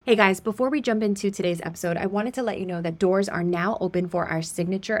Hey guys, before we jump into today's episode, I wanted to let you know that doors are now open for our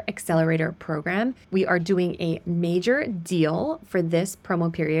Signature Accelerator program. We are doing a major deal for this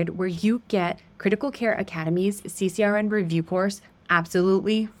promo period where you get Critical Care Academy's CCRN review course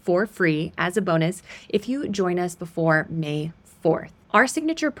absolutely for free as a bonus if you join us before May 4th. Our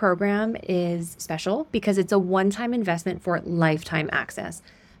signature program is special because it's a one-time investment for lifetime access.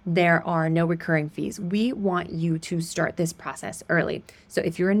 There are no recurring fees. We want you to start this process early. So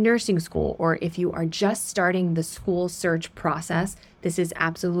if you're in nursing school or if you are just starting the school search process, this is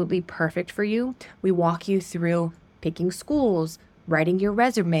absolutely perfect for you. We walk you through picking schools, writing your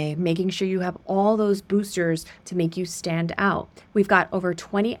resume, making sure you have all those boosters to make you stand out. We've got over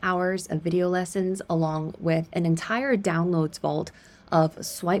 20 hours of video lessons along with an entire downloads vault of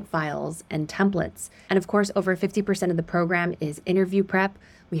swipe files and templates. And of course, over 50% of the program is interview prep.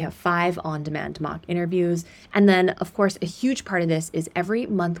 We have 5 on-demand mock interviews. And then, of course, a huge part of this is every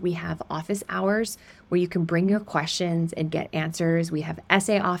month we have office hours where you can bring your questions and get answers. We have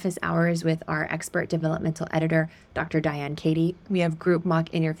essay office hours with our expert developmental editor, Dr. Diane Katie. We have group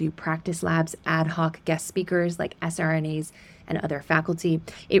mock interview practice labs, ad hoc guest speakers like SRNAs and other faculty.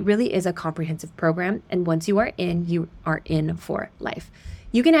 It really is a comprehensive program. And once you are in for life.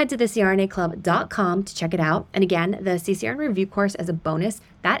 You can head to thecrnaclub.com to check it out. And again, the CCRN review course as a bonus,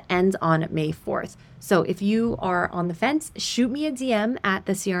 that ends on May 4th. So if you are on the fence, shoot me a DM at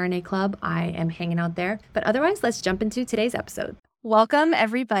the CRNA Club. I am hanging out there. But otherwise, let's jump into today's episode. Welcome,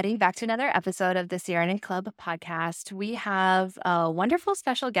 everybody, back to another episode of the CRNA Club podcast. We have a wonderful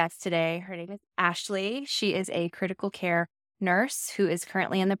special guest today. Her name is Ashley. She is a critical care nurse who is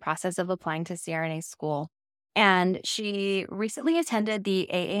currently in the process of applying to CRNA school. And she recently attended the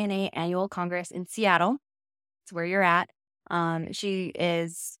AANA Annual Congress in Seattle. It's where you're at. She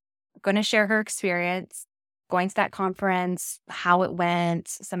is going to share her experience going to that conference, how it went,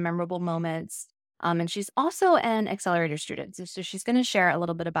 some memorable moments. And she's also an accelerator student. So she's going to share a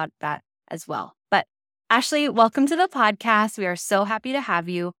little bit about that as well. But Ashley, welcome to the podcast. We are so happy to have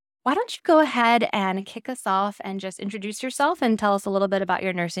you. Why don't you go ahead and kick us off and just introduce yourself and tell us a little bit about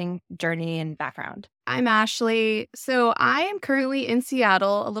your nursing journey and background? I'm Ashley. So I am currently in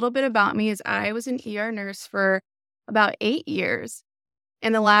Seattle. A little bit about me is I was an ER nurse for about 8 years.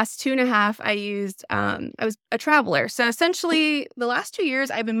 In the last 2.5, I was a traveler. So essentially the last 2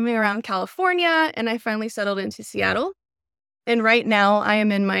 years I've been moving around California and I finally settled into Seattle. And right now I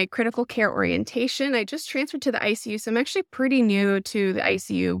am in my critical care orientation. I just transferred to the ICU. So I'm actually pretty new to the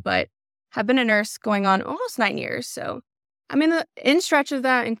ICU, but have been a nurse going on almost 9 years. So I'm in the end stretch of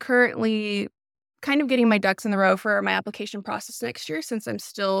that and currently kind of getting my ducks in the row for my application process next year since I'm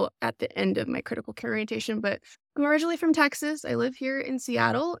still at the end of my critical care orientation. But I'm originally from Texas. I live here in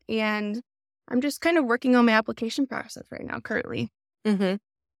Seattle and I'm just kind of working on my application process right now currently. Mm-hmm.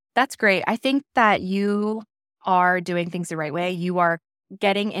 That's great. I think that you are doing things the right way. You are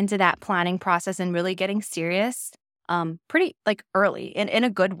getting into that planning process and really getting serious pretty early in a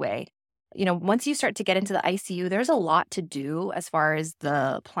good way. You know, once you start to get into the ICU, there's a lot to do as far as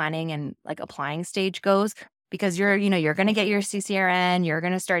the planning and applying stage goes, because you're going to get your CCRN, you're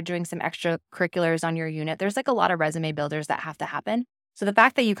going to start doing some extracurriculars on your unit. There's a lot of resume builders that have to happen. So the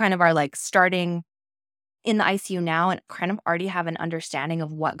fact that you kind of are starting in the ICU now and kind of already have an understanding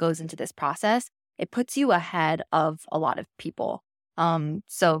of what goes into this process, it puts you ahead of a lot of people.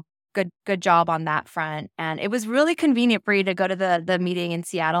 So good job on that front. And it was really convenient for you to go to the meeting in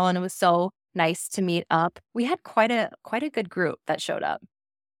Seattle, and it was so nice to meet up. We had quite a good group that showed up.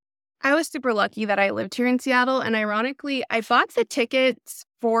 I was super lucky that I lived here in Seattle, and ironically, I bought the tickets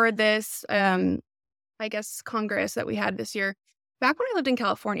for this, Congress that we had this year back when I lived in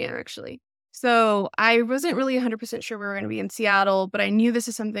California, actually. So I wasn't really 100% sure we were going to be in Seattle, but I knew this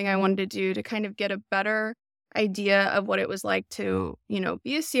is something I wanted to do to kind of get a better idea of what it was like to, be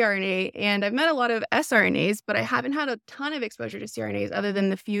a CRNA. And I've met a lot of SRNAs, but I haven't had a ton of exposure to CRNAs other than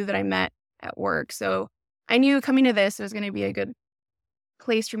the few that I met at work. So I knew coming to this, it was going to be a good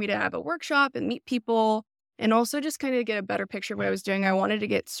place for me to have a workshop and meet people and also just kind of get a better picture of what I was doing. I wanted to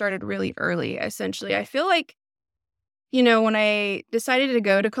get started really early, essentially. I feel like, when I decided to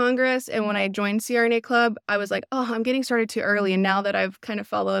go to Congress and when I joined CRNA Club, I was like, oh, I'm getting started too early. And now that I've kind of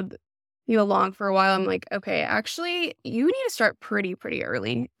followed you along for a while, I'm like, okay, actually, you need to start pretty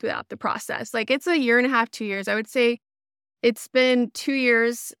early throughout the process. It's a 1.5 2 years. I would say it's been 2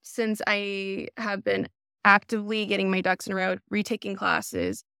 years since I have been actively getting my ducks in a row, retaking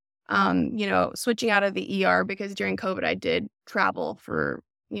classes, switching out of the ER because during COVID, I did travel for,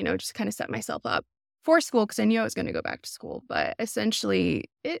 just kind of set myself up for school because I knew I was going to go back to school. But essentially,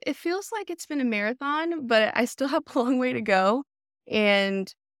 it feels like it's been a marathon, but I still have a long way to go.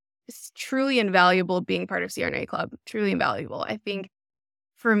 And it's truly invaluable being part of CRNA Club. Truly invaluable. I think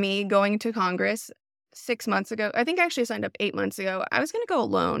for me, going to Congress 6 months ago, I think I actually signed up 8 months ago. I was going to go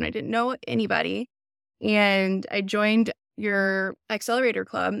alone. I didn't know anybody. And I joined your accelerator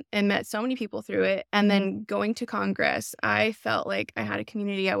club and met so many people through it. And then going to Congress, I felt like I had a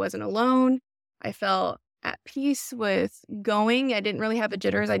community. I wasn't alone. I felt at peace with going. I didn't really have the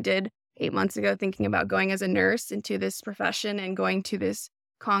jitters I did 8 months ago, thinking about going as a nurse into this profession and going to this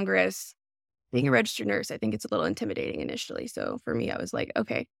Congress. Being a registered nurse, I think it's a little intimidating initially. So for me, I was like,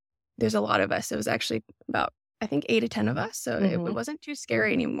 okay, there's a lot of us. It was actually about, I think, 8 to 10 of us. So it wasn't too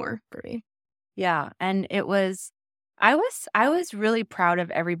scary anymore for me. Yeah. And I was really proud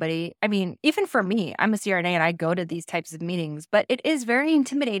of everybody. I mean, even for me, I'm a CRNA and I go to these types of meetings, but it is very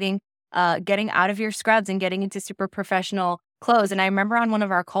intimidating getting out of your scrubs and getting into super professional clothes. And I remember on one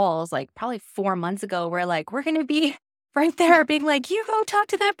of our calls, like probably 4 months ago, we're like, we're going to be right there being like, you go talk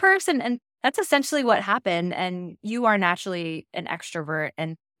to that person. And that's essentially what happened. And you are naturally an extrovert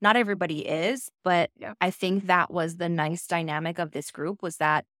and not everybody is, but Yeah. I think that was the nice dynamic of this group was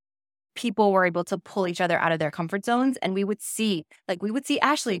that people were able to pull each other out of their comfort zones. And we would see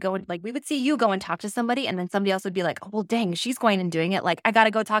Ashley go and we would see you go and talk to somebody. And then somebody else would be like, oh, well, dang, she's going and doing it. Like, I got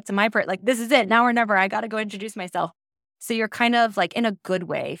to go talk to my person. Like, this is it. Now or never. I got to go introduce myself. So you're kind of like in a good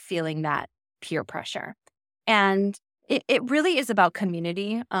way feeling that peer pressure. And it really is about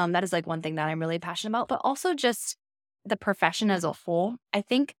community. That is like one thing that I'm really passionate about, but also just the profession as a whole. I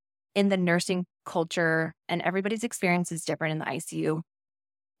think in the nursing culture, and everybody's experience is different in the ICU.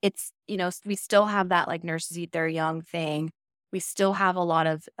 It's, we still have that like nurses eat their young thing. We still have a lot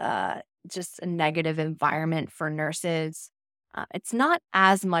of just a negative environment for nurses. It's not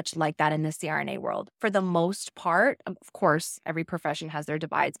as much like that in the CRNA world. For the most part, of course, every profession has their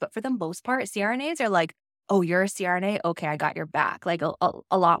divides, but for the most part, CRNAs are like, oh, you're a CRNA? Okay, I got your back. Like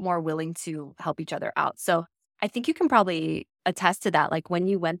a lot more willing to help each other out. So I think you can probably attest to that. Like when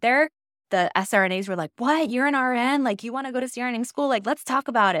you went there, the SRNAs were like, what? You're an RN? Like, you want to go to CRNA school? Like, let's talk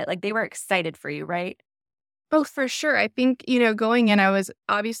about it. Like, they were excited for you, right? Oh, for sure. I think, going in, I was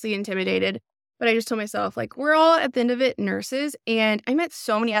obviously intimidated, but I just told myself, like, we're all at the end of it nurses. And I met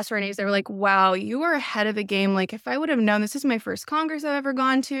so many SRNAs that were like, wow, you are ahead of the game. Like, if I would have known, this is my first Congress I've ever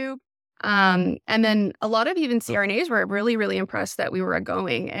gone to. And then a lot of even CRNAs were really, really impressed that we were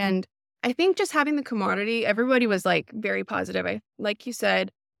going. And I think just having the commodity, everybody was like very positive. Like you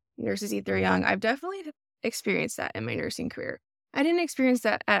said, nurses eat their young. I've definitely experienced that in my nursing career. I didn't experience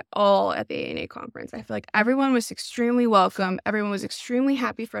that at all at the ANA conference. I feel like everyone was extremely welcome. Everyone was extremely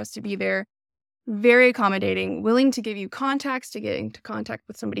happy for us to be there, very accommodating, willing to give you contacts to get into contact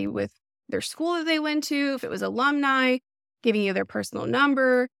with somebody with their school that they went to, if it was alumni, giving you their personal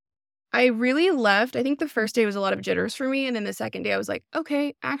number. I really left. I think the first day was a lot of jitters for me. And then the second day I was like,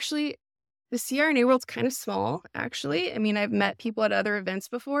 okay, actually, the CRNA world's kind of small, actually. I mean, I've met people at other events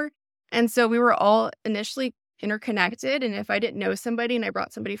before. And so we were all initially interconnected. And if I didn't know somebody and I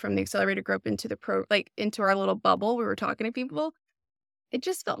brought somebody from the accelerator group into into our little bubble, we were talking to people, it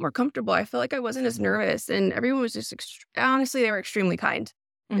just felt more comfortable. I felt like I wasn't as nervous. And everyone was just, honestly, they were extremely kind.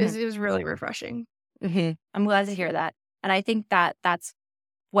 It was really refreshing. I'm glad to hear that. And I think that that's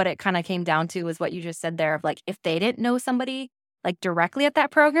what it kind of came down to was what you just said there of like, if they didn't know somebody like directly at that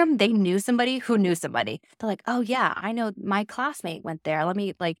program, they knew somebody who knew somebody. They're like, oh yeah, I know my classmate went there. Let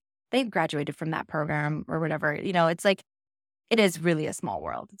me they graduated from that program or whatever. It's like, it is really a small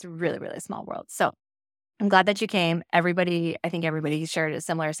world. It's a really, really small world. So I'm glad that you came. I think everybody shared a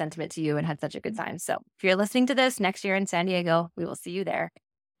similar sentiment to you and had such a good time. So if you're listening to this next year in San Diego, we will see you there.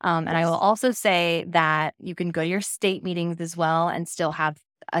 And I will also say that you can go to your state meetings as well and still have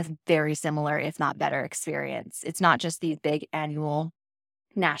a very similar, if not better, experience. It's not just these big annual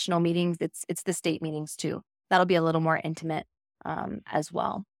national meetings. It's the state meetings too. That'll be a little more intimate as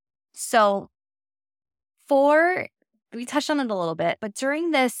well. So we touched on it a little bit, but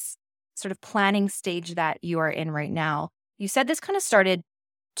during this sort of planning stage that you are in right now, you said this kind of started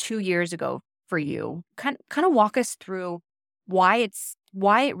 2 years ago for you. Kind of walk us through why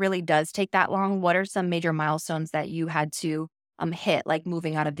it really does take that long. What are some major milestones that you had to hit, like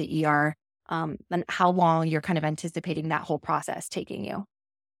moving out of the ER, and how long you're kind of anticipating that whole process taking you?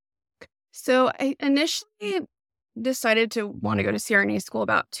 So I initially decided to want to go to CRNA school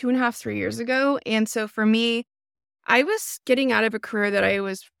about 2.5, 3 years ago. And so for me, I was getting out of a career that I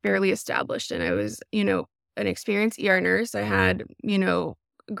was fairly established in. I was, an experienced ER nurse. I had,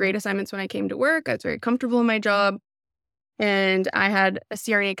 great assignments when I came to work. I was very comfortable in my job. And I had a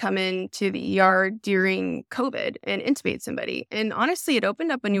CRNA come in to the ER during COVID and intubate somebody. And honestly, it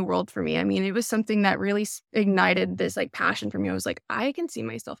opened up a new world for me. I mean, it was something that really ignited this like passion for me. I was like, I can see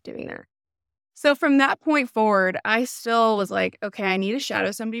myself doing that. So from that point forward, I still was like, okay, I need to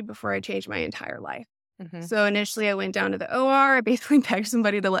shadow somebody before I change my entire life. So initially I went down to the OR. I basically begged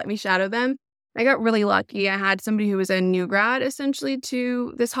somebody to let me shadow them. I got really lucky. I had somebody who was a new grad essentially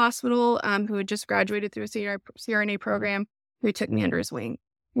to this hospital who had just graduated through a CRNA program who took me under his wing.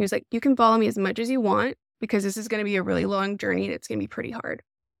 He was like, you can follow me as much as you want because this is going to be a really long journey and it's going to be pretty hard.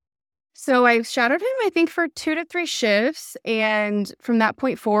 So I shadowed him, I think, for 2 to 3 shifts. And from that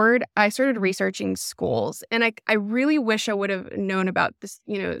point forward, I started researching schools. And I really wish I would have known about this,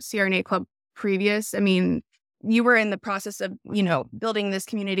 CRNA Club previous. I mean, you were in the process of, building this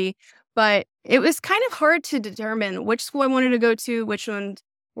community. But it was kind of hard to determine which school I wanted to go to, which one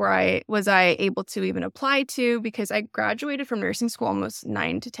was I able to even apply to, because I graduated from nursing school almost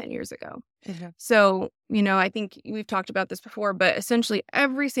 9 to 10 years ago. So, I think we've talked about this before, but essentially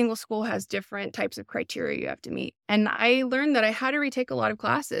every single school has different types of criteria you have to meet. And I learned that I had to retake a lot of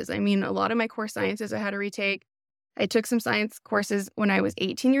classes. I mean, a lot of my core sciences I had to retake. I took some science courses when I was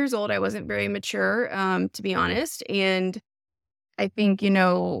 18 years old. I wasn't very mature, to be honest. And I think,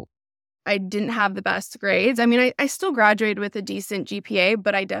 I didn't have the best grades. I mean, I still graduated with a decent GPA,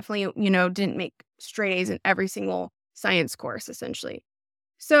 but I definitely, didn't make straight A's in every single science course, essentially.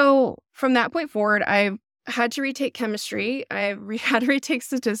 So from that point forward, I've had to retake chemistry. Had to retake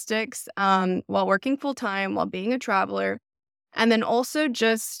statistics while working full time, while being a traveler. And then also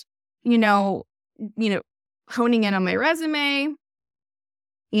just, honing in on my resume.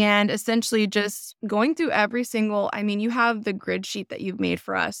 And essentially just going through every single, you have the grid sheet that you've made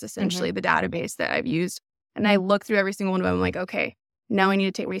for us, essentially the database that I've used. And I look through every single one of them. I'm like, okay, now I need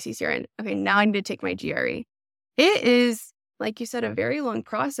to take my CCRN. Okay, now I need to take my GRE. It is, like you said, a very long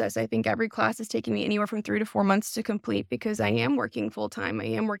process. I think every class is taking me anywhere from 3 to 4 months to complete because I am working full time. I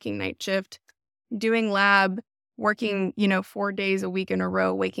am working night shift, doing lab, working, 4 days a week in a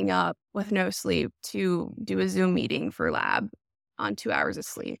row, waking up with no sleep to do a Zoom meeting for lab on 2 hours of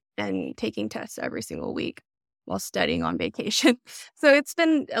sleep and taking tests every single week while studying on vacation. So it's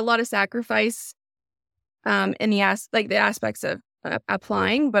been a lot of sacrifice in the aspects of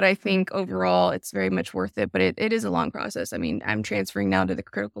applying, but I think overall it's very much worth it. But it is a long process. I mean, I'm transferring now to the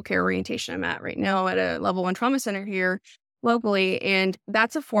critical care orientation I'm at right now at a level 1 trauma center here locally, and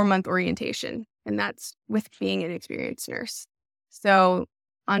that's a 4-month orientation, and that's with being an experienced nurse. So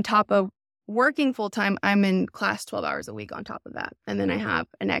on top of working full time, I'm in class 12 hours a week on top of that. And then I have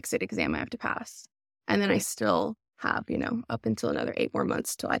an exit exam I have to pass. And then I still have, up until another 8 more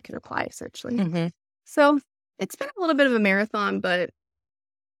months till I can apply, essentially. So it's been a little bit of a marathon, but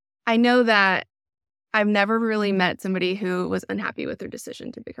I know that I've never really met somebody who was unhappy with their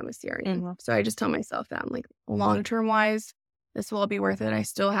decision to become a CRNA. So I just tell myself that I'm like, long-term wise, this will all be worth it. I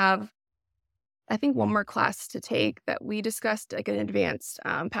still have, I think, 1 more class to take that we discussed, like an advanced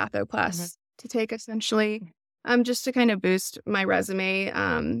patho class to take, essentially, just to kind of boost my resume.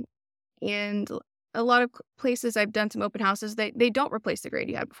 And a lot of places I've done some open houses, they don't replace the grade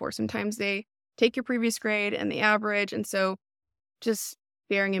you had before. Sometimes they take your previous grade and the average. And so just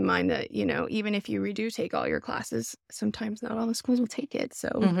bearing in mind that, even if you redo take all your classes, sometimes not all the schools will take it.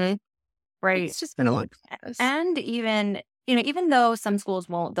 So right. It's just been a long process. And even though some schools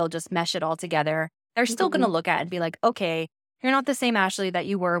won't, they'll just mesh it all together. They're still going to look at it and be like, okay, you're not the same Ashley that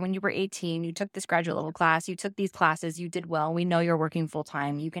you were when you were 18. You took this graduate level class. You took these classes. You did well. We know you're working full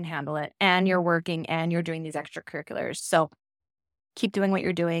time. You can handle it. And you're working and you're doing these extracurriculars. So keep doing what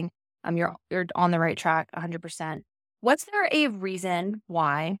you're doing. You're on the right track 100%. Was there a reason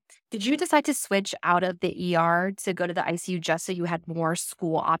why did you decide to switch out of the ER to go to the ICU just so you had more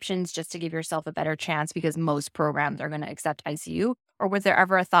school options, just to give yourself a better chance because most programs are going to accept ICU? Or was there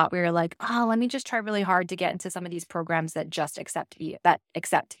ever a thought where you're like, oh, let me just try really hard to get into some of these programs that just accept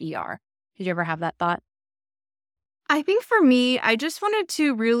ER? Did you ever have that thought? I think for me, I just wanted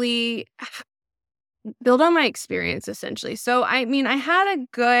to really build on my experience, essentially. So, I had a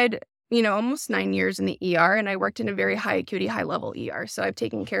good, almost 9 years in the ER, and I worked in a very high acuity, high level ER. So I've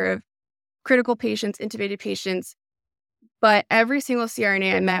taken care of critical patients, intubated patients. But every single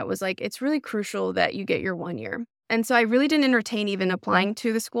CRNA I met was like, it's really crucial that you get your 1 year. And so I really didn't entertain even applying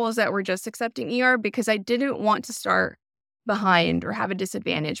to the schools that were just accepting ER because I didn't want to start behind or have a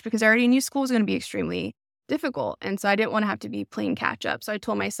disadvantage because I already knew school was going to be extremely difficult. And so I didn't want to have to be playing catch up. So I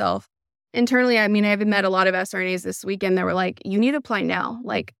told myself internally, I even met a lot of SRNAs this weekend that were like, you need to apply now.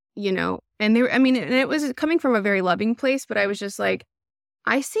 And they were, and it was coming from a very loving place, but I was just like,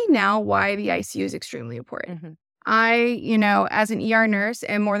 I see now why the ICU is extremely important. as an ER nurse,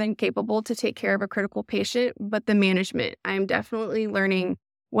 am more than capable to take care of a critical patient, but the management, I'm definitely learning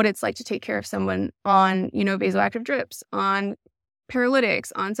what it's like to take care of someone on, vasoactive drips, on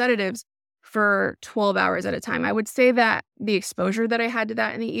paralytics, on sedatives for 12 hours at a time. I would say that the exposure that I had to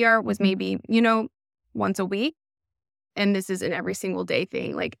that in the ER was maybe, once a week. And this is an every single day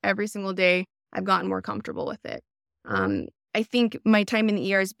thing. Like every single day, I've gotten more comfortable with it. I think my time in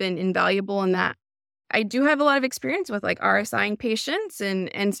the ER has been invaluable in that I do have a lot of experience with like RSIing patients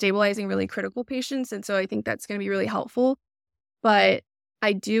and stabilizing really critical patients. And so I think that's going to be really helpful. But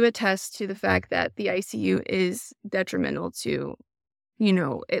I do attest to the fact that the ICU is detrimental to,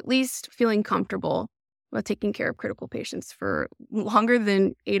 at least feeling comfortable with taking care of critical patients for longer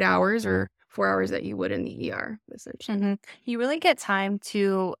than 8 hours or 4 hours that you would in the ER, essentially. Mm-hmm. You really get time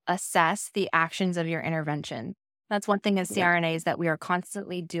to assess the actions of your intervention. That's one thing as CRNAs that we are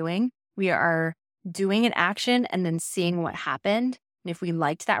constantly doing. We are doing an action and then seeing what happened, and if we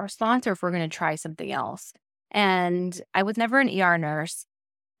liked that response or if we're going to try something else. And I was never an ER nurse,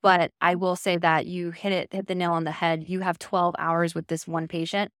 but I will say that you hit the nail on the head. You have 12 hours with this one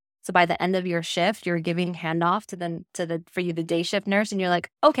patient. So by the end of your shift, you're giving handoff to the day shift nurse, and you're like,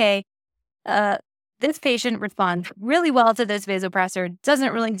 okay, this patient responds really well to this vasopressor,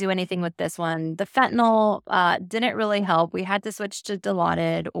 doesn't really do anything with this one. The fentanyl didn't really help. We had to switch to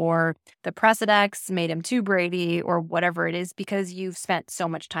Dilaudid, or the Precedex made him too Brady, or whatever it is, because you've spent so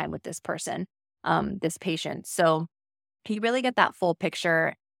much time with this person, this patient. So you really get that full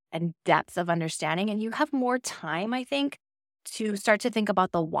picture and depth of understanding, and you have more time, I think, to start to think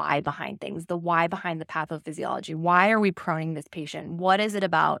about the why behind things, the why behind the pathophysiology. Why are we proning this patient? What is it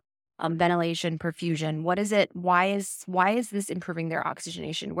about ventilation, perfusion? What is it? Why is this improving their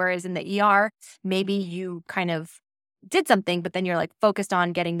oxygenation? Whereas in the ER, maybe you kind of did something, but then you're like focused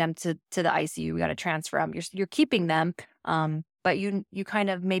on getting them to the ICU. We got to transfer them. You're keeping them, but you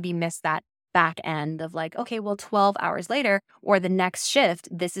kind of maybe miss that back end of like, okay, well, 12 hours later or the next shift,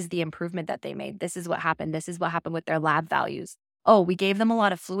 this is the improvement that they made. This is what happened. This is what happened with their lab values. Oh, we gave them a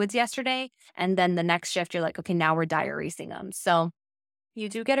lot of fluids yesterday. And then the next shift, you're like, okay, now we're diuresing them. So you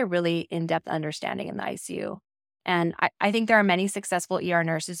do get a really in-depth understanding in the ICU. And I think there are many successful ER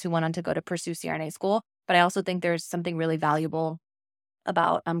nurses who went on to go to pursue CRNA school, but I also think there's something really valuable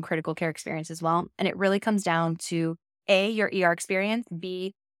about critical care experience as well. And it really comes down to A, your ER experience,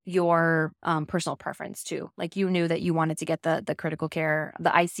 B, your personal preference too. Like you knew that you wanted to get the critical care,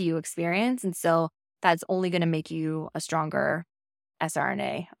 the ICU experience. And so that's only going to make you a stronger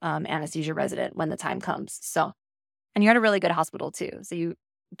SRNA anesthesia resident when the time comes. So, and you're at a really good hospital too. So you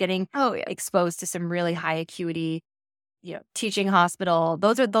getting exposed to some really high acuity, teaching hospital.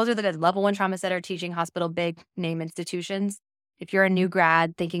 Those are the good level 1 trauma center, teaching hospital, big name institutions. If you're a new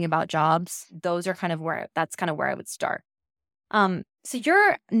grad thinking about jobs, that's kind of where I would start. So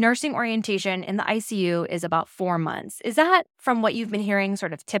your nursing orientation in the ICU is about 4 months. Is that, from what you've been hearing,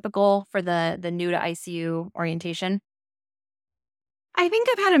 sort of typical for the new to ICU orientation? I think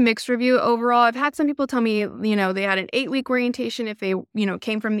I've had a mixed review overall. I've had some people tell me, they had an 8-week orientation if they,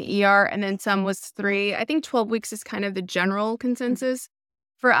 came from the ER, and then some was 3. I think 12 weeks is kind of the general consensus.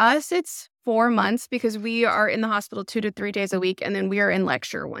 For us, it's 4 months because we are in the hospital 2 to 3 days a week, and then we are in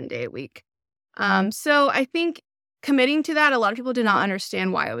lecture 1 day a week. So I think committing to that, a lot of people did not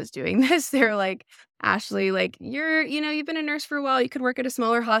understand why I was doing this. They're like, Ashley, like you've been a nurse for a while. You could work at a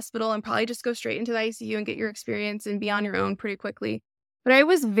smaller hospital and probably just go straight into the ICU and get your experience and be on your own pretty quickly. But I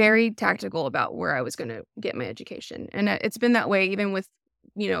was very tactical about where I was going to get my education. And it's been that way even with,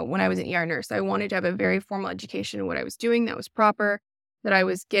 when I was an ER nurse. I wanted to have a very formal education in what I was doing that was proper, that I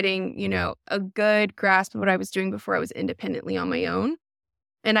was getting, a good grasp of what I was doing before I was independently on my own.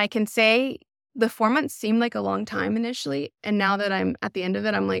 And I can say the 4 months seemed like a long time initially. And now that I'm at the end of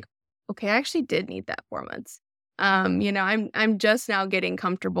it, I'm like, okay, I actually did need that 4 months. I'm just now getting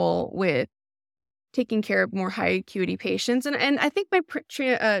comfortable with taking care of more high acuity patients. And I think my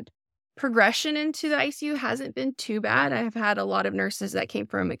progression into the ICU hasn't been too bad. I have had a lot of nurses that came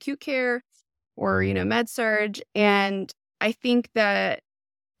from acute care or, med surg. And I think that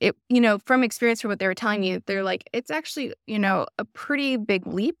it, from experience, from what they were telling me, they're like, it's actually, a pretty big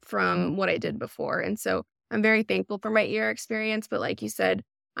leap from what I did before. And so I'm very thankful for my ER experience. But like you said,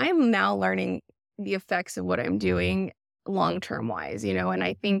 I'm now learning the effects of what I'm doing long-term wise, and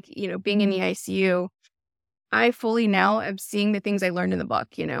I think, being in the ICU, I fully now am seeing the things I learned in the book,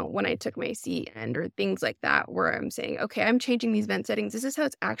 when I took my CEN or things like that, where I'm saying, okay, I'm changing these vent settings. This is how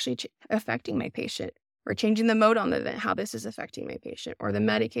it's actually affecting my patient, or changing the mode on the vent, how this is affecting my patient, or the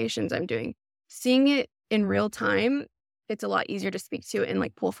medications I'm doing. Seeing it in real time, it's a lot easier to speak to and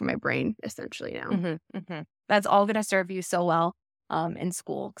like pull from my brain essentially now. Mm-hmm, mm-hmm. that's all going to serve you so well in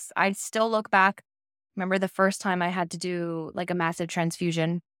school. 'Cause I still look back, remember the first time I had to do like a massive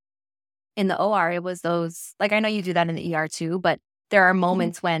transfusion in the OR. It was those, like, I know you do that in the ER too, but there are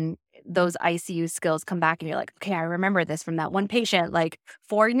moments when those ICU skills come back and you're like, okay, I remember this from that one patient like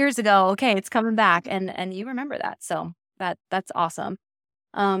 4 years ago. Okay, it's coming back. And you remember that. So that's awesome.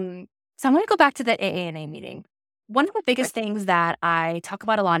 So I'm going to go back to the AANA meeting. One of the biggest things that I talk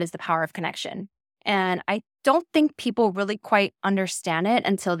about a lot is the power of connection. And I don't think people really quite understand it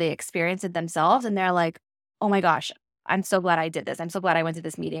until they experience it themselves. And they're like, oh my gosh, I'm so glad I did this. I'm so glad I went to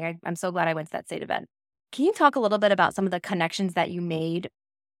this meeting. I'm so glad I went to that state event. Can you talk a little bit about some of the connections that you made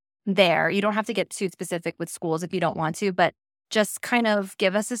there? You don't have to get too specific with schools if you don't want to, but just kind of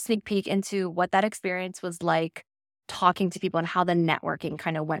give us a sneak peek into what that experience was like talking to people and how the networking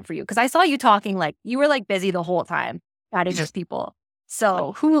kind of went for you. Because I saw you talking, like you were like busy the whole time chatting with people.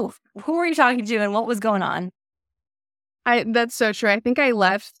 So who were you talking to and what was going on? That's so true. I think I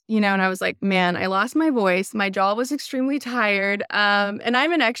left, and I was like, man, I lost my voice. My jaw was extremely tired. And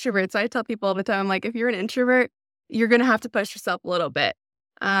I'm an extrovert. So I tell people all the time, I'm like, if you're an introvert, you're going to have to push yourself a little bit.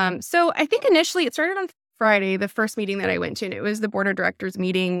 So I think initially it started on Friday, the first meeting that I went to, and it was the board of directors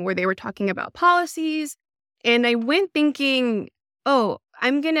meeting where they were talking about policies. And I went thinking, oh,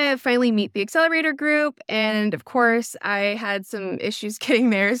 I'm going to finally meet the accelerator group. And of course, I had some issues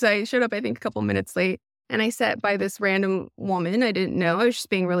getting there. So I showed up, I think, a couple minutes late. And I sat by this random woman I didn't know. I was just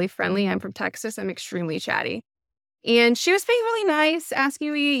being really friendly. I'm from Texas. I'm extremely chatty. And she was being really nice,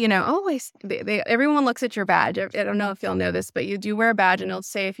 asking me, everyone looks at your badge. I don't know if y'all know this, but you do wear a badge and it'll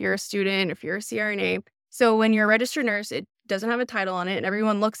say if you're a student, if you're a CRNA. So when you're a registered nurse, it doesn't have a title on it. And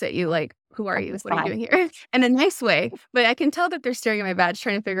everyone looks at you like, who are you? What are you doing here? In a nice way. But I can tell that they're staring at my badge,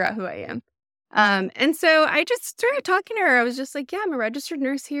 trying to figure out who I am. And so I just started talking to her. I was just like, yeah, I'm a registered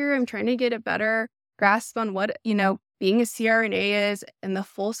nurse here. I'm trying to get a better grasp on what, being a CRNA is and the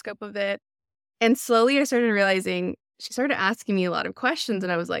full scope of it. And slowly I started realizing she started asking me a lot of questions.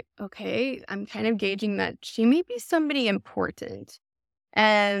 And I was like, okay, I'm kind of gauging that she may be somebody important.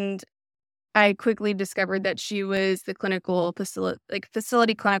 And I quickly discovered that she was the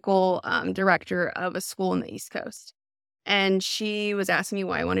facility clinical director of a school in the East Coast. And she was asking me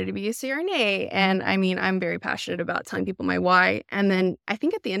why I wanted to be a CRNA. And I mean, I'm very passionate about telling people my why. And then I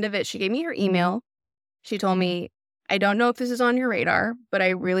think at the end of it, she gave me her email. She told me, I don't know if this is on your radar, but I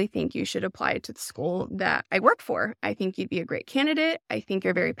really think you should apply to the school that I work for. I think you'd be a great candidate. I think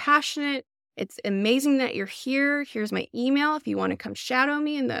you're very passionate. It's amazing that you're here. Here's my email. If you want to come shadow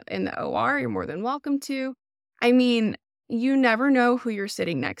me in the OR, you're more than welcome to. I mean, you never know who you're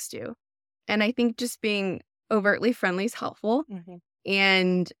sitting next to. And I think just being overtly friendly is helpful. Mm-hmm.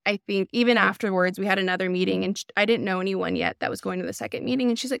 And I think even afterwards, we had another meeting and I didn't know anyone yet that was going to the second meeting.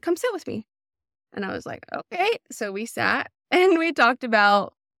 And she's like, come sit with me. And I was like, okay. So we sat and we talked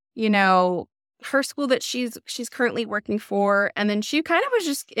about, her school that she's currently working for. And then she kind of was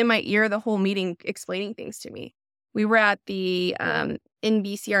just in my ear the whole meeting explaining things to me. We were at the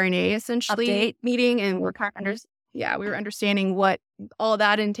NBCRNA essentially update meeting and we're kind of we were understanding what all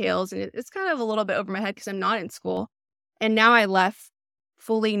that entails. And it's kind of a little bit over my head because I'm not in school. And now I left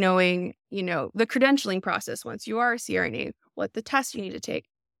fully knowing, the credentialing process once you are a CRNA, what the tests you need to take.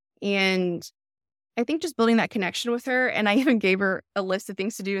 And I think just building that connection with her, and I even gave her a list of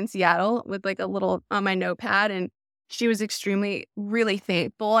things to do in Seattle with like a little on my notepad, and she was extremely, really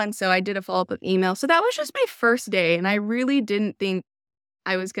thankful. And so I did a follow-up with email. So that was just my first day, and I really didn't think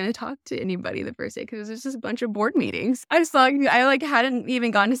I was going to talk to anybody the first day because it was just a bunch of board meetings. I hadn't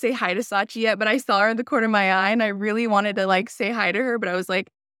even gone to say hi to Sachi yet, but I saw her in the corner of my eye, and I really wanted to say hi to her, but I was like,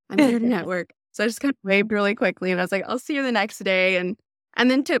 I'm here to network. So I just kind of waved really quickly, and I was like, I'll see you the next day, and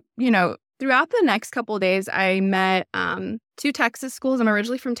then throughout the next couple of days, I met 2 Texas schools. I'm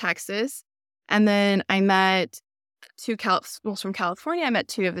originally from Texas. And then I met 2 schools from California. I met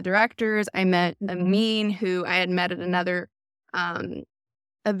 2 of the directors. I met Amin, who I had met at another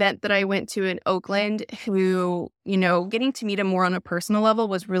event that I went to in Oakland, who, getting to meet him more on a personal level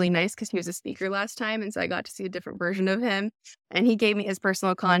was really nice because he was a speaker last time. And so I got to see a different version of him. And he gave me his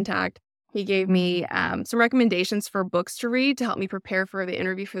personal contact. He gave me some recommendations for books to read to help me prepare for the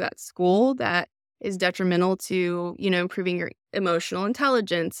interview for that school that is detrimental to, improving your emotional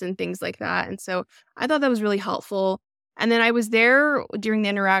intelligence and things like that. And so I thought that was really helpful. And then I was there during the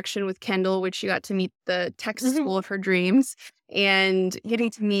interaction with Kendall, which she got to meet the Texas school of her dreams and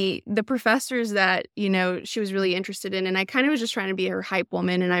getting to meet the professors that, she was really interested in. And I kind of was just trying to be her hype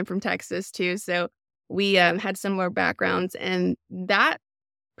woman. And I'm from Texas too. So we had similar backgrounds, and that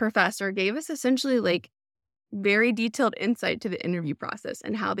professor gave us essentially very detailed insight to the interview process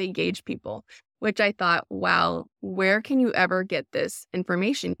and how they gauge people, which I thought, wow, where can you ever get this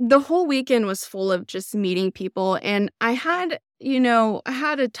information? The whole weekend was full of just meeting people. And I had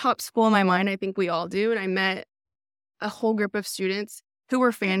a top school in my mind. I think we all do. And I met a whole group of students who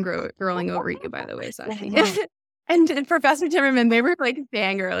were fangirling over you, by the way, Sashi. And Professor Timmerman, they were like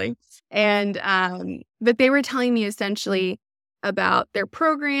fangirling. And, but they were telling me essentially about their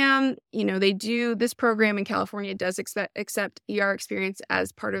program. They do this program in California does accept ER experience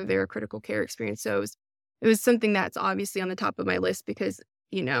as part of their critical care experience. So it was something that's obviously on the top of my list because,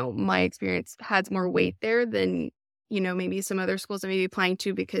 my experience has more weight there than, maybe some other schools I may be applying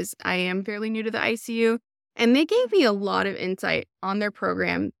to because I am fairly new to the ICU. And they gave me a lot of insight on their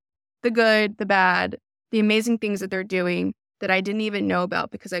program, the good, the bad, the amazing things that they're doing that I didn't even know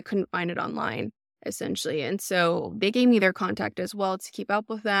about because I couldn't find it online, essentially. And so they gave me their contact as well to keep up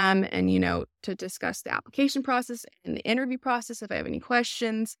with them and, to discuss the application process and the interview process if I have any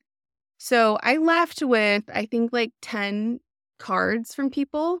questions. So I left with, I think, like 10 cards from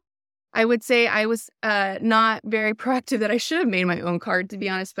people. I would say I was not very proactive, that I should have made my own card, to be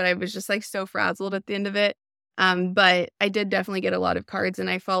honest, but I was just like so frazzled at the end of it. But I did definitely get a lot of cards, and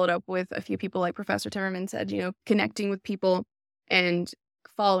I followed up with a few people, like Professor Timmerman said, connecting with people and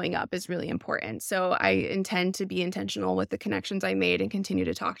following up is really important. So I intend to be intentional with the connections I made and continue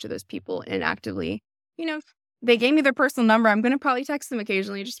to talk to those people and actively, they gave me their personal number. I'm going to probably text them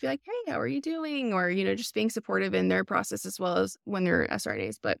occasionally, just be like, hey, how are you doing? Or, just being supportive in their process as well as when they're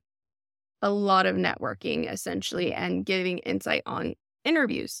SRNAs. But a lot of networking, essentially, and giving insight on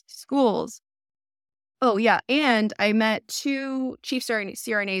interviews, schools. Oh, yeah. And I met 2 chief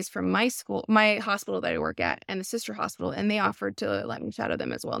CRNAs from my school, my hospital that I work at, and the sister hospital, and they offered to let me shadow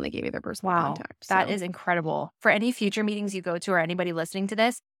them as well. And they gave me their personal contact. That is incredible. For any future meetings you go to or anybody listening to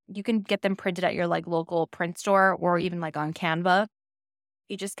this, you can get them printed at your like local print store or even like on Canva.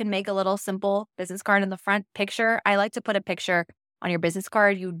 You just can make a little simple business card in the front picture. I like to put a picture on your business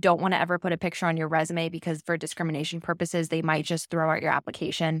card. You don't want to ever put a picture on your resume because for discrimination purposes, they might just throw out your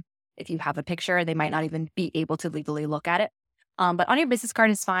application. If you have a picture, they might not even be able to legally look at it. But on your business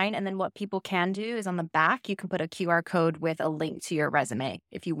card is fine. And then what people can do is on the back, you can put a QR code with a link to your resume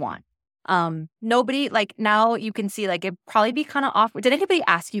if you want. Nobody, like now you can see like it'd probably be kind of awkward. Did anybody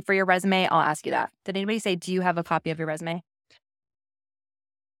ask you for your resume? I'll ask you that. Did anybody say, do you have a copy of your resume?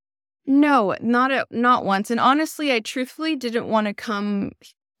 No, not once. And honestly, I truthfully didn't want to come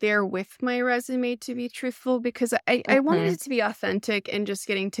there with my resume, to be truthful, because I wanted it to be authentic and just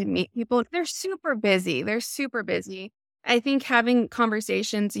getting to meet people. They're super busy. I think having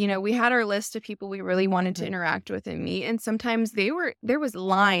conversations, we had our list of people we really wanted to interact with and meet. And sometimes there was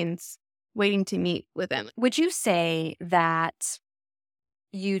lines waiting to meet with them. Would you say that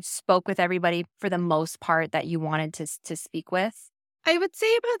you spoke with everybody for the most part that you wanted to speak with? I would say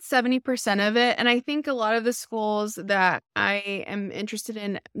about 70% of it. And I think a lot of the schools that I am interested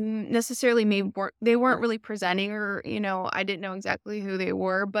in necessarily they weren't really presenting, or, I didn't know exactly who they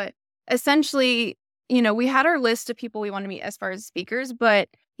were. But essentially, we had our list of people we want to meet as far as speakers. But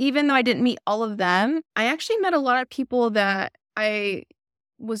even though I didn't meet all of them, I actually met a lot of people that I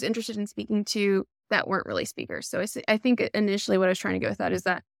was interested in speaking to that weren't really speakers. So I think initially what I was trying to go with that is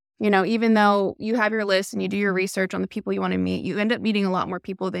that, even though you have your list and you do your research on the people you want to meet, you end up meeting a lot more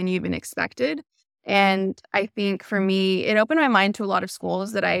people than you even expected. And I think for me, it opened my mind to a lot of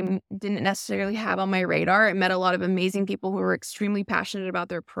schools that I didn't necessarily have on my radar. I met a lot of amazing people who were extremely passionate about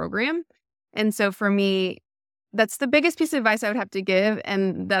their program. And so for me, that's the biggest piece of advice I would have to give.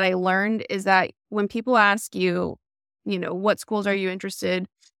 And that I learned is that when people ask you, what schools are you interested,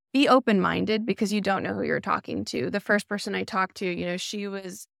 be open-minded, because you don't know who you're talking to. The first person I talked to, she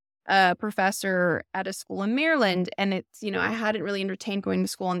was a professor at a school in Maryland. And it's, I hadn't really entertained going to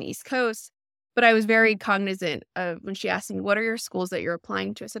school on the East Coast, but I was very cognizant of when she asked me, what are your schools that you're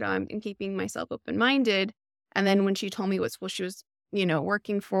applying to? I said, I'm keeping myself open-minded. And then when she told me what school she was,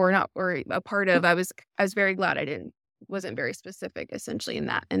 working for, or a part of, I was very glad I wasn't very specific essentially in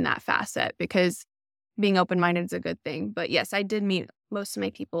that facet, because being open-minded is a good thing. But yes, I did meet most of my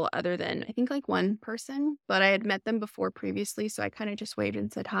people other than I think like one person, but I had met them before previously. So I kind of just waved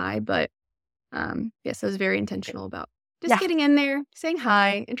and said hi. But yes, I was very intentional about just getting in there, saying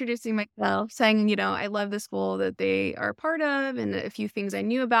hi, introducing myself, saying, I love the school that they are a part of, and a few things I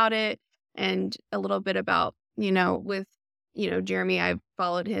knew about it, and a little bit about, with, Jeremy, I've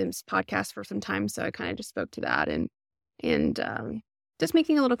followed his podcast for some time. So I kind of just spoke to that and just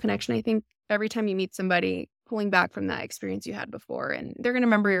making a little connection. I think every time you meet somebody, pulling back from that experience you had before, and they're going to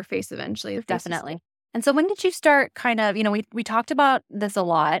remember your face eventually. Definitely. And so when did you start kind of, we talked about this a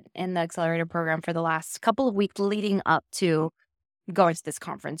lot in the accelerator program for the last couple of weeks leading up to going to this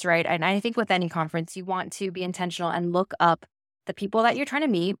conference, right? And I think with any conference, you want to be intentional and look up the people that you're trying to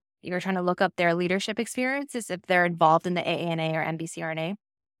meet. You're trying to look up their leadership experiences if they're involved in the AANA or NBCRNA.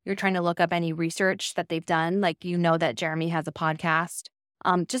 You're trying to look up any research that they've done, like that Jeremy has a podcast.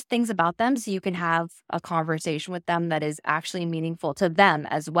 Just things about them so you can have a conversation with them that is actually meaningful to them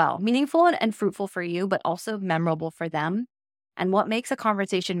as well. Meaningful and fruitful for you, but also memorable for them. And what makes a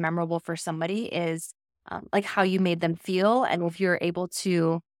conversation memorable for somebody is like how you made them feel, and if you're able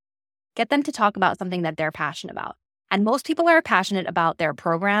to get them to talk about something that they're passionate about. And most people are passionate about their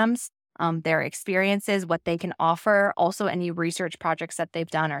programs, their experiences, what they can offer, also any research projects that they've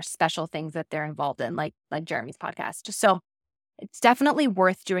done or special things that they're involved in, like Jeremy's podcast. So it's definitely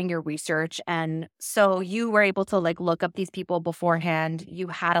worth doing your research. And so you were able to look up these people beforehand. You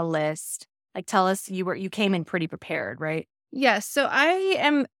had a list. Tell us, you came in pretty prepared, right? Yes. So I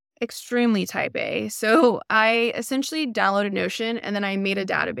am extremely type A. So I essentially downloaded Notion and then I made a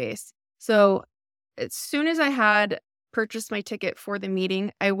database. So as soon as I had purchased my ticket for the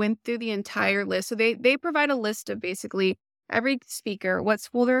meeting, I went through the entire list. So they provide a list of basically every speaker, what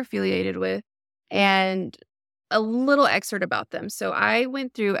school they're affiliated with, and a little excerpt about them. So I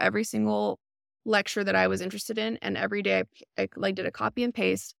went through every single lecture that I was interested in, and every day I did a copy and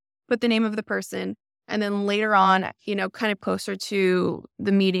paste, put the name of the person, and then later on, kind of closer to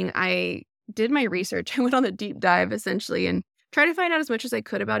the meeting, I did my research. I went on a deep dive essentially and tried to find out as much as I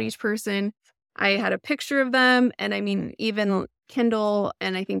could about each person. I had a picture of them, and even Kendall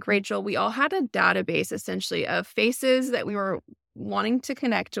and I think Rachel, we all had a database essentially of faces that we were wanting to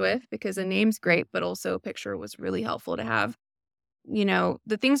connect with, because a name's great, but also a picture was really helpful to have.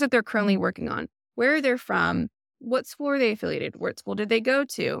 The things that they're currently working on, where they're from, what school are they affiliated, what school did they go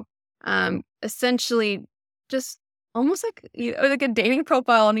to? Essentially just almost like a dating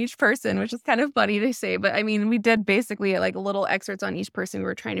profile on each person, which is kind of funny to say, but we did basically little excerpts on each person we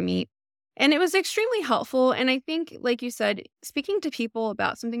were trying to meet. And it was extremely helpful. And I think, like you said, speaking to people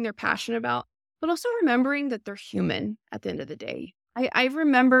about something they're passionate about, but also remembering that they're human at the end of the day. I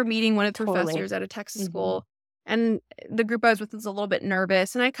remember meeting one of the professors at a Texas school, and the group I was with was a little bit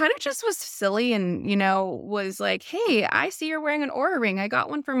nervous. And I kind of just was silly and, was like, hey, I see you're wearing an Oura ring. I got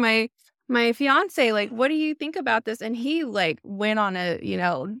one for my fiance. What do you think about this? And he went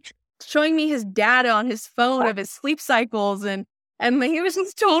on showing me his data on his phone of his sleep cycles, and he was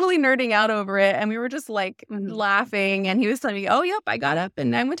just totally nerding out over it. And we were just laughing. And he was telling me, oh, yep, I got up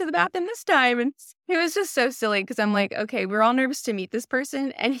and I went to the bathroom this time. And it was just so silly because I'm like, okay, we're all nervous to meet this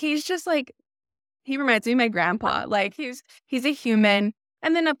person. And he's just he reminds me of my grandpa. He's a human.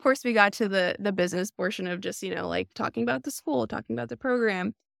 And then, of course, we got to the business portion of just, talking about the school, talking about the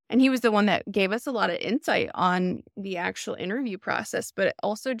program. And he was the one that gave us a lot of insight on the actual interview process, but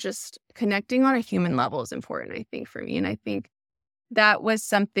also just connecting on a human level is important, I think, for me. And I think that was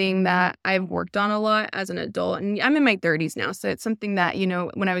something that I've worked on a lot as an adult. And I'm in my 30s now. So it's something that,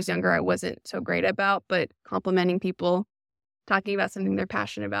 when I was younger, I wasn't so great about, but complimenting people, talking about something they're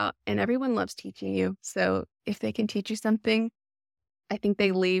passionate about. And everyone loves teaching you. So if they can teach you something, I think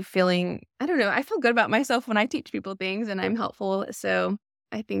they leave feeling, I don't know, I feel good about myself when I teach people things and I'm helpful. So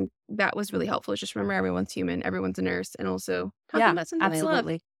I think that was really helpful. Just remember everyone's human, everyone's a nurse, and also talking about something absolutely.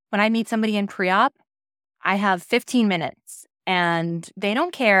 they love. When I meet somebody in pre-op, I have 15 minutes. And they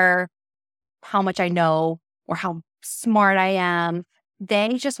don't care how much I know or how smart I am.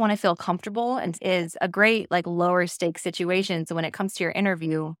 They just want to feel comfortable, and is a great lower stakes situation. So when it comes to your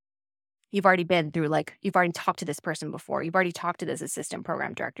interview, you've already been through you've already talked to this person before. You've already talked to this assistant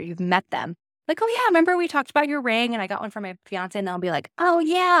program director. You've met them. Oh yeah, remember we talked about your ring and I got one for my fiance, and they'll be like, oh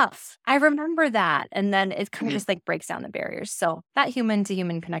yeah, I remember that. And then it kind of just breaks down the barriers. So that human to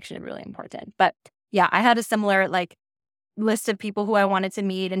human connection is really important. But yeah, I had a similar list of people who I wanted to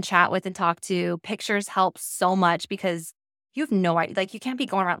meet and chat with and talk to. Pictures help so much because you have no idea. You can't be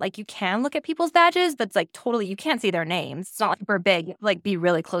going around. You can look at people's badges, but it's totally, you can't see their names. It's not we're big. Be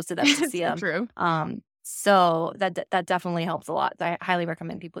really close to them to see them. True. So that definitely helps a lot. I highly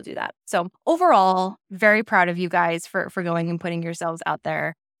recommend people do that. So overall, very proud of you guys for going and putting yourselves out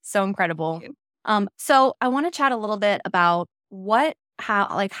there. So incredible. So I want to chat a little bit about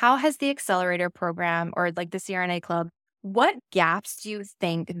how has the accelerator program or the CRNA club, what gaps do you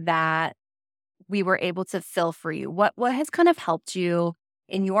think that we were able to fill for you? What has kind of helped you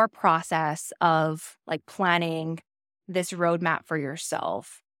in your process of planning this roadmap for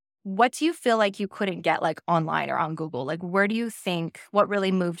yourself? What do you feel like you couldn't get online or on Google? Where do you think, what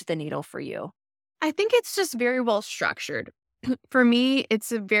really moved the needle for you? I think it's just very well structured. For me,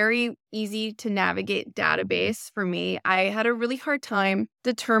 it's a very easy to navigate database. For me, I had a really hard time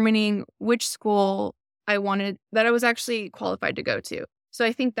determining which school I wanted that I was actually qualified to go to. So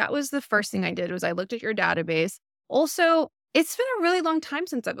I think that was the first thing I did was I looked at your database. Also, it's been a really long time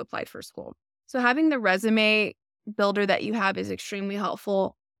since I've applied for school. So having the resume builder that you have is extremely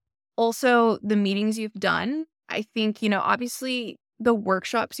helpful. Also, the meetings you've done, I think, obviously the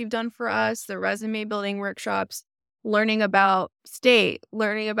workshops you've done for us, the resume building workshops, learning about state,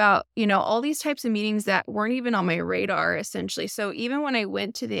 learning about, all these types of meetings that weren't even on my radar, essentially. So even when I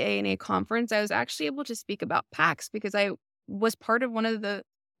went to the ANA conference, I was actually able to speak about PACS because I was part of one of the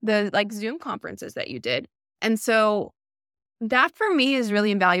like Zoom conferences that you did. And so that for me is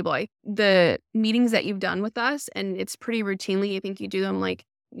really invaluable. The meetings that you've done with us, and it's pretty routinely, I think you do them like,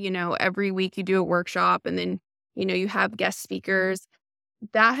 every week you do a workshop and then, you have guest speakers.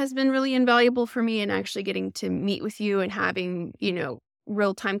 That has been really invaluable for me and actually getting to meet with you and having,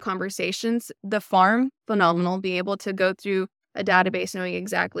 real-time conversations. The farm, phenomenal. Being able to go through a database, knowing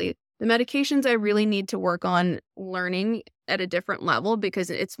exactly the medications I really need to work on learning at a different level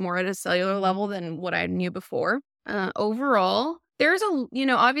because it's more at a cellular level than what I knew before. Overall, there's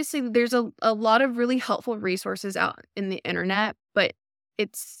obviously there's a lot of really helpful resources out in the internet, but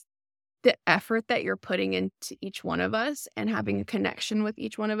it's the effort that you're putting into each one of us and having a connection with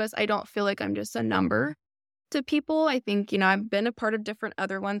each one of us. I don't feel like I'm just a number to people. I think, I've been a part of different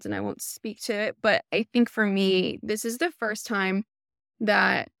other ones and I won't speak to it, but I think for me, this is the first time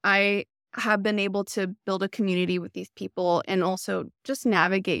that I have been able to build a community with these people and also just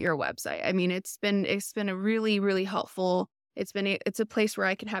navigate your website. I mean, it's been a really, really helpful. It's a place where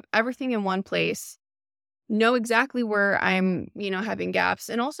I can have everything in one place, know exactly where I'm, having gaps.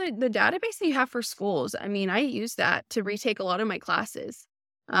 And also the database that you have for schools. I mean, I use that to retake a lot of my classes.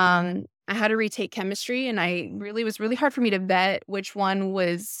 I had to retake chemistry and it was really hard for me to vet which one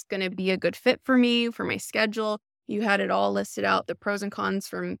was going to be a good fit for me, for my schedule. You had it all listed out, the pros and cons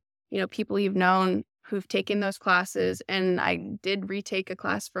from, people you've known who've taken those classes. And I did retake a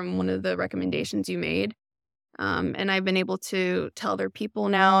class from one of the recommendations you made. And I've been able to tell other people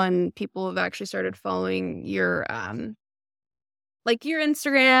now, and people have actually started following your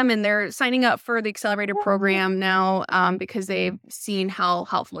Instagram, and they're signing up for the accelerator program now because they've seen how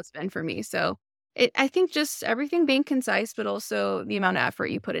helpful it's been for me. So I think just everything being concise, but also the amount of effort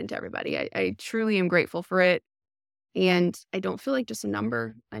you put into everybody. I truly am grateful for it. And I don't feel like just a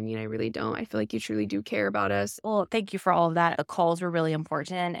number. I mean, I really don't. I feel like you truly do care about us. Well, thank you for all of that. The calls were really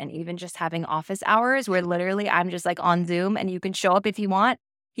important. And even just having office hours where literally I'm just like on Zoom and you can show up if you want.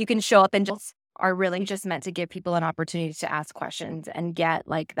 You can show up and just are really just meant to give people an opportunity to ask questions and get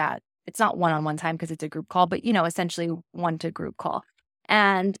like that. It's not one-on-one time because it's a group call, but, essentially one-to-group call.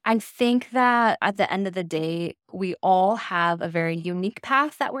 And I think that at the end of the day, we all have a very unique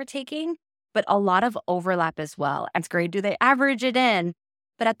path that we're taking, but a lot of overlap as well. And it's great. Do they average it in?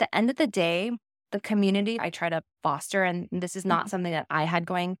 But at the end of the day, the community I try to foster, and this is not something that I had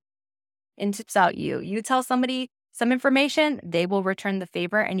going into about you. You tell somebody some information, they will return the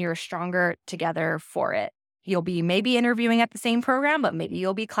favor and you're stronger together for it. You'll be maybe interviewing at the same program, but maybe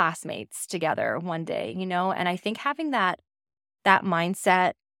you'll be classmates together one day, And I think having that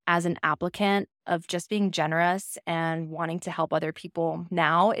mindset as an applicant of just being generous and wanting to help other people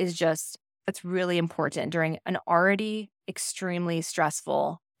now that's really important during an already extremely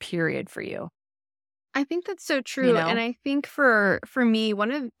stressful period for you. I think that's so true. And I think for me,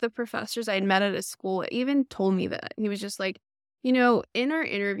 one of the professors I had met at a school even told me that. He was just like, in our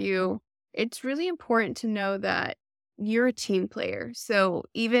interview, it's really important to know that you're a team player. So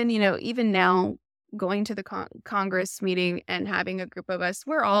even now going to the Congress meeting and having a group of us,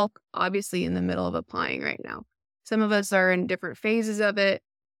 we're all obviously in the middle of applying right now. Some of us are in different phases of it.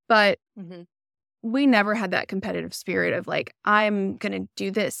 But we never had that competitive spirit of like, I'm going to do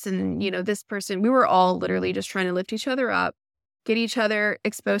this. And, this person, we were all literally just trying to lift each other up, get each other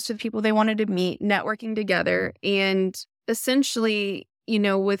exposed to the people they wanted to meet, networking together. And essentially,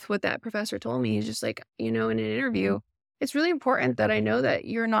 with what that professor told me, he's just like, in an interview, it's really important that I know that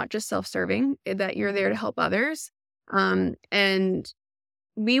you're not just self-serving, that you're there to help others. And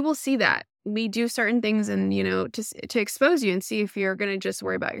we will see that. We do certain things and, to expose you and see if you're going to just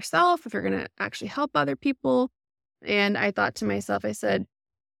worry about yourself, if you're going to actually help other people. And I thought to myself, I said,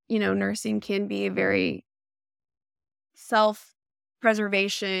 nursing can be a very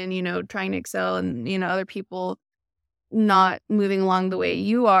self-preservation, trying to excel and, other people not moving along the way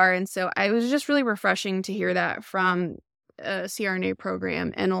you are. And so I was just really refreshing to hear that from a CRNA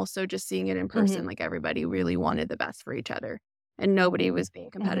program and also just seeing it in person. Like everybody really wanted the best for each other. And nobody was being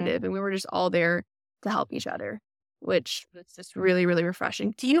competitive. And we were just all there to help each other. which was just really, really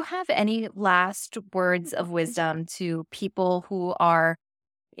refreshing. Do you have any last words of wisdom to people who are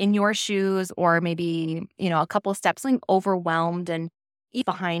in your shoes or maybe, a couple steps like overwhelmed and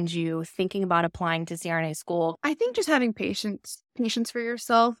behind you thinking about applying to CRNA school? I think just having patience for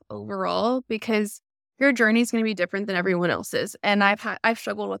yourself overall, because your journey is going to be different than everyone else's. And I've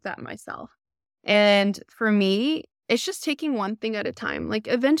struggled with that myself. And for me, it's just taking one thing at a time. Like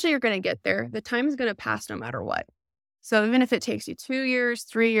eventually you're going to get there. The time is going to pass no matter what. So even if it takes you 2 years,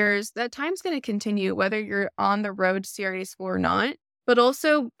 3 years, that time's going to continue whether you're on the road to CRNA school or not. But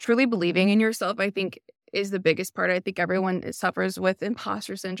also truly believing in yourself, I think, is the biggest part. I think everyone suffers with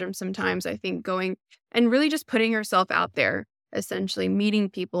imposter syndrome sometimes. I think going and really just putting yourself out there, essentially meeting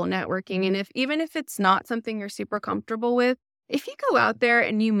people, networking. And even if it's not something you're super comfortable with, if you go out there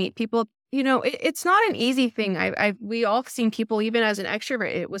and you meet people, it's not an easy thing. We all have seen people, even as an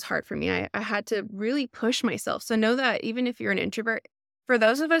extrovert, it was hard for me. I had to really push myself. So know that even if you're an introvert, for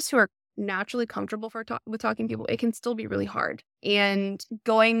those of us who are naturally comfortable with talking to people, it can still be really hard. And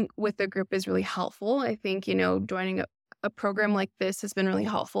going with the group is really helpful. I think, joining a program like this has been really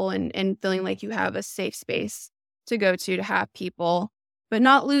helpful and feeling like you have a safe space to go to have people, but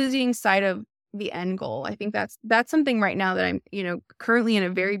not losing sight of the end goal. I think that's something right now that I'm, currently in a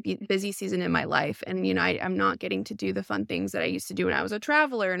very busy season in my life. And, I'm not getting to do the fun things that I used to do when I was a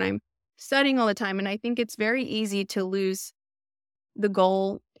traveler, and I'm studying all the time. And I think it's very easy to lose the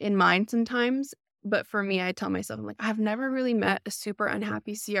goal in mind sometimes. But for me, I tell myself, I'm like, I've never really met a super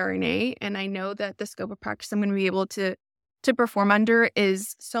unhappy CRNA. And I know that the scope of practice I'm going to be able to perform under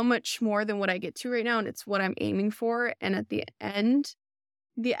is so much more than what I get to right now. And it's what I'm aiming for. And at the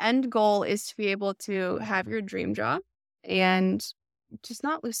end goal is to be able to have your dream job and just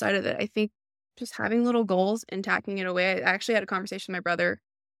not lose sight of it. I think just having little goals and tacking it away. I actually had a conversation with my brother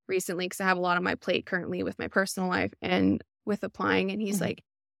recently because I have a lot on my plate currently with my personal life and with applying. And he's like,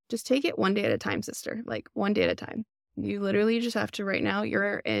 just take it one day at a time, sister, like one day at a time. You literally just have to right now,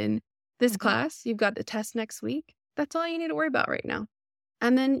 you're in this class, you've got the test next week. That's all you need to worry about right now.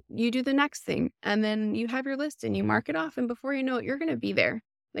 And then you do the next thing. And then you have your list and you mark it off. And before you know it, you're going to be there.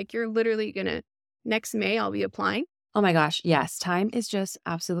 Like you're literally going to, next May, I'll be applying. Oh my gosh. Yes. Time is just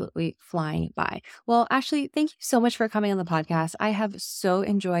absolutely flying by. Well, Ashley, thank you so much for coming on the podcast. I have so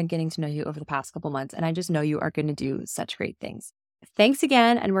enjoyed getting to know you over the past couple months, and I just know you are going to do such great things. Thanks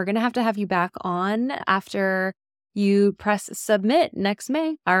again. And we're going to have you back on after you press submit next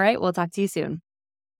May. All right. We'll talk to you soon.